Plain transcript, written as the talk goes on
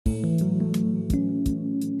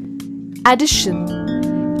Addition.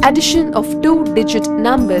 Addition of two-digit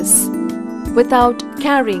numbers without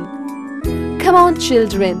carrying. Come on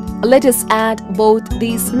children, let us add both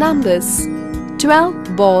these numbers.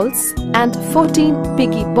 12 balls and 14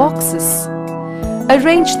 piggy boxes.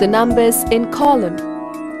 Arrange the numbers in column.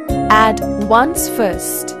 Add ones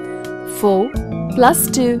first. 4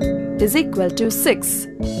 plus 2 is equal to 6.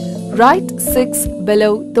 Write 6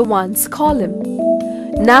 below the ones column.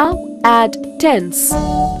 Now add tens.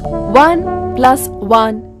 1 plus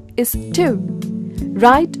 1 is 2.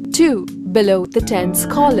 Write 2 below the tens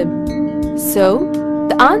column. So,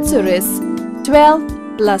 the answer is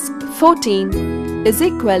 12 plus 14 is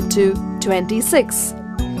equal to 26.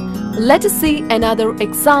 Let us see another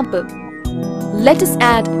example. Let us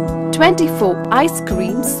add 24 ice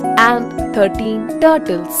creams and 13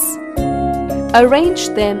 turtles. Arrange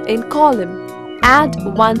them in column. Add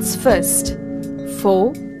ones first.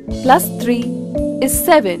 4 plus 3 is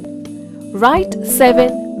 7. Write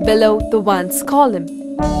 7 below the ones column.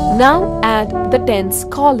 Now add the tens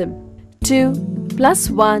column. 2 plus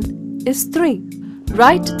 1 is 3.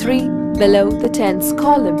 Write 3 below the tens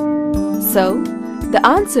column. So, the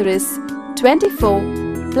answer is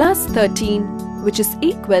 24 plus 13, which is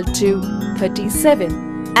equal to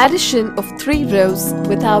 37. Addition of 3 rows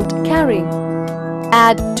without carrying.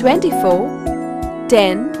 Add 24,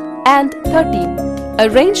 10 and 13.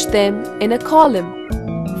 Arrange them in a column.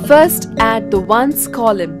 First add the ones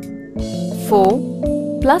column.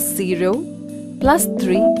 4 plus 0 plus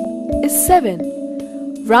 3 is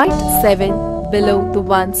 7. Write 7 below the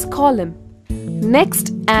ones column.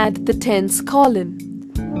 Next add the tens column.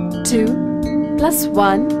 2 plus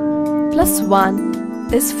 1 plus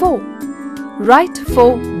 1 is 4. Write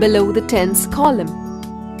 4 below the tens column.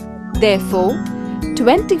 Therefore,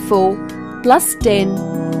 24 plus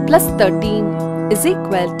 10 plus 13 is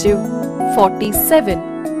equal to 47.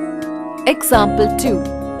 Example 2.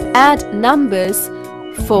 Add numbers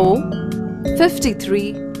 4,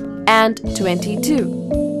 53 and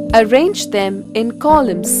 22. Arrange them in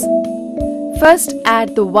columns. First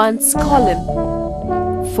add the ones column.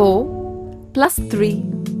 4 plus 3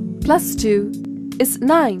 plus 2 is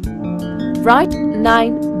 9. Write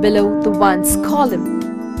 9 below the ones column.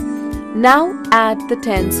 Now add the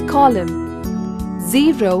tens column.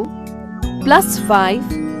 0 plus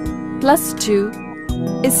 5 plus 2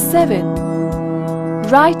 is 7.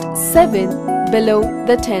 Write 7 below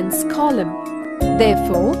the tens column.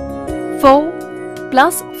 Therefore, 4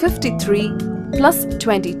 plus 53 plus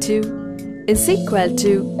 22 is equal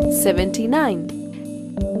to 79.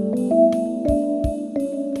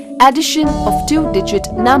 Addition of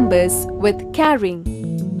two-digit numbers with carrying.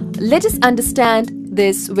 Let us understand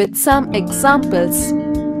this with some examples.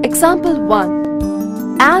 Example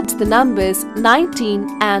 1. Add the numbers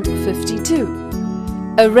 19 and 52.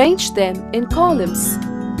 Arrange them in columns.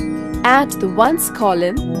 Add the ones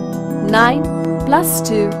column. 9 plus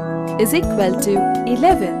 2 is equal to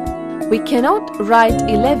 11. We cannot write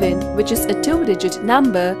 11, which is a two-digit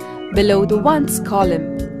number, below the ones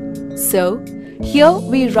column. So, here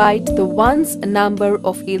we write the ones number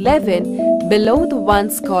of 11 below the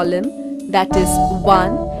ones column, that is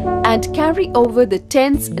 1, and carry over the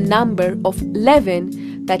tens number of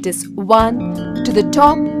 11, that is 1, to the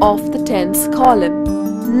top of the tens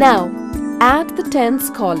column. Now, add the tens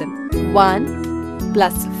column. 1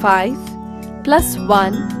 plus 5 plus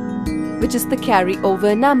 1, which is the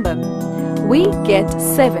carryover number. We get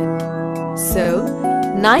 7. So,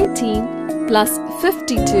 19 plus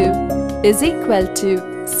 52 is equal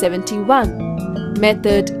to 71.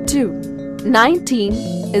 Method 2. 19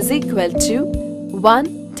 is equal to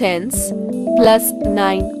 1 tens plus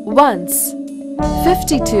 9 ones.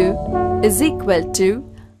 52 is equal to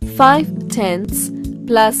 5 tens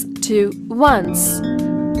plus 2 ones.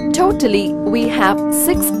 Totally, we have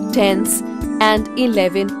 6 tens and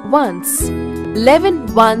 11 ones.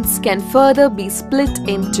 11 ones can further be split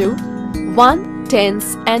into 1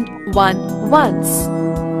 tens and 1 ones.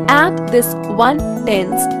 Add this 1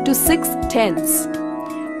 tens to 6 tens.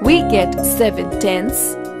 We get 7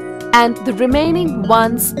 tens, and the remaining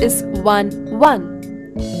ones is 1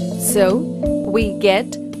 1. So, we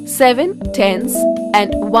get 7 tens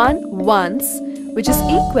and 1 ones, which is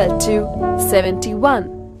equal to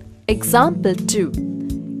 71. Example 2.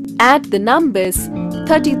 Add the numbers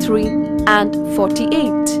 33 and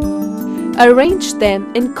 48. Arrange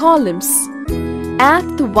them in columns.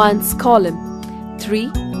 Add the ones column.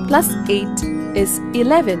 3 plus 8 is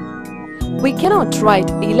 11. We cannot write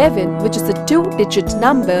 11, which is a two-digit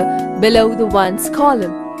number, below the ones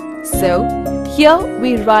column. So, here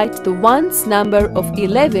we write the ones number of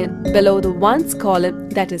 11 below the ones column,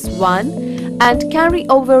 that is 1, and carry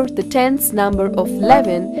over the tens number of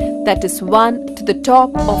 11, that is 1, to the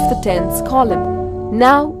top of the tens column.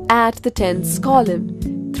 Now add the tens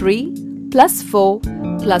column. 3 plus 4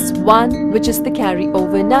 plus 1, which is the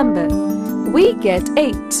carryover number. We get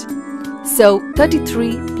 8. So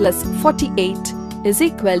 33 plus 48 is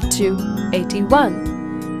equal to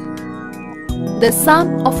 81. The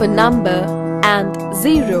sum of a number and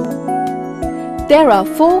 0. There are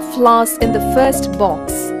 4 flowers in the first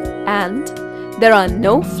box and there are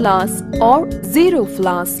no flowers or 0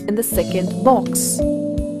 flowers in the second box.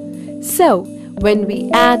 So when we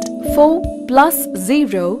add 4 plus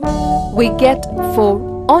 0, we get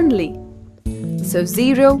 4 only. So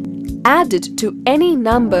 0 added to any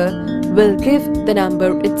number will give the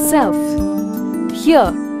number itself.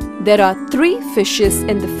 Here there are 3 fishes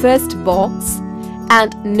in the first box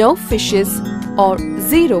and no fishes or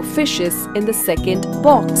 0 fishes in the second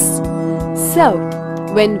box. So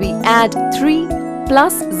when we add 3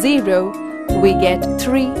 plus 0, we get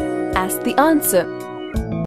 3 as the answer.